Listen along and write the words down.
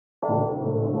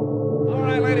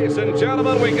Ladies and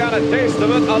gentlemen, we got a taste of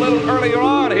it a little earlier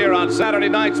on here on Saturday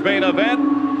night's main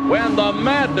event when the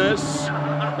madness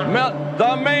met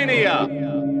the mania.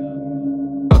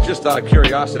 Just out of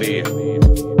curiosity, you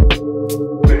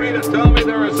mean to tell me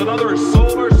there is another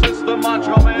solar system,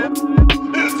 Macho Man?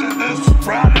 Isn't this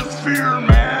stratosphere,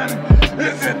 man?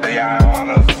 Is it the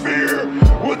ionosphere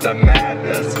with the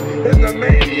madness and the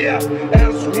mania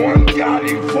as one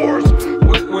guiding force?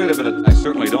 Wait a minute. I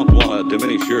certainly don't want to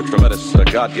diminish your tremendous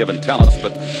God-given talents,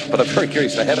 but I'm very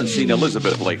curious. I haven't seen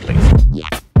Elizabeth lately.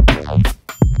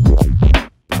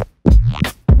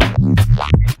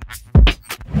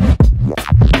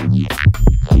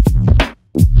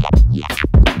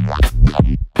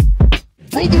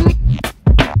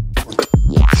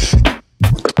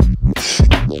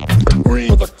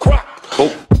 Green with a crop.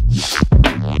 Oh.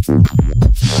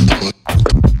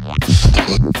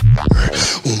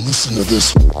 Well, listen to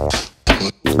this.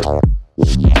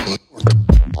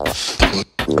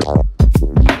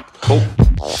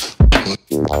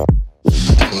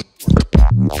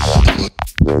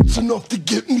 It's enough to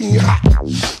get me hot.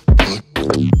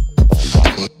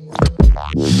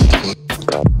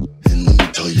 And let me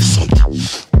tell you something.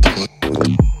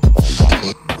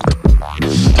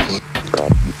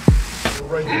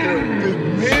 Right there, big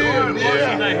man.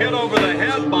 Wasn't a hit over the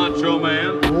head, Macho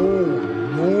Man.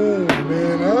 No,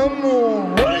 man, I'm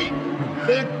alright.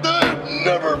 Heck, I've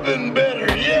never been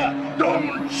better, yeah.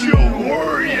 Don't you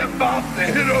worry about the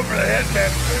hit over the head,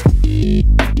 man.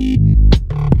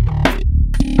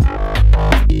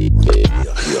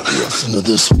 Listen to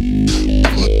this.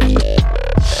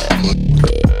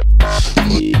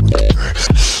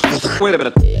 Wait a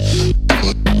minute.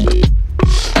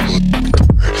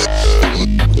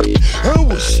 I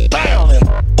was styling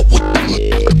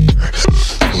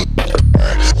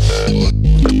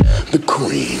the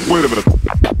cream. Wait a minute.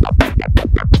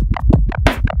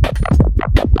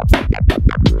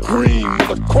 Cream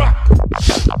with a crop.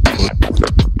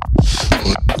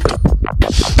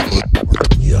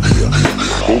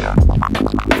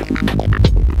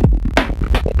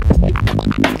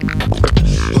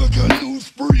 I got news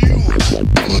for you.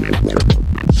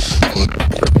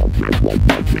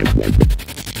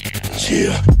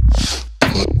 Yeah.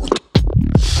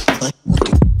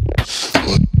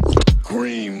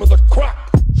 Cream with a crop.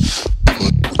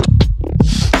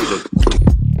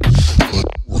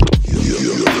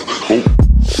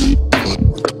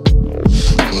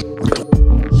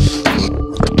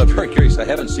 I'm very curious. I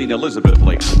haven't seen Elizabeth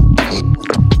lately.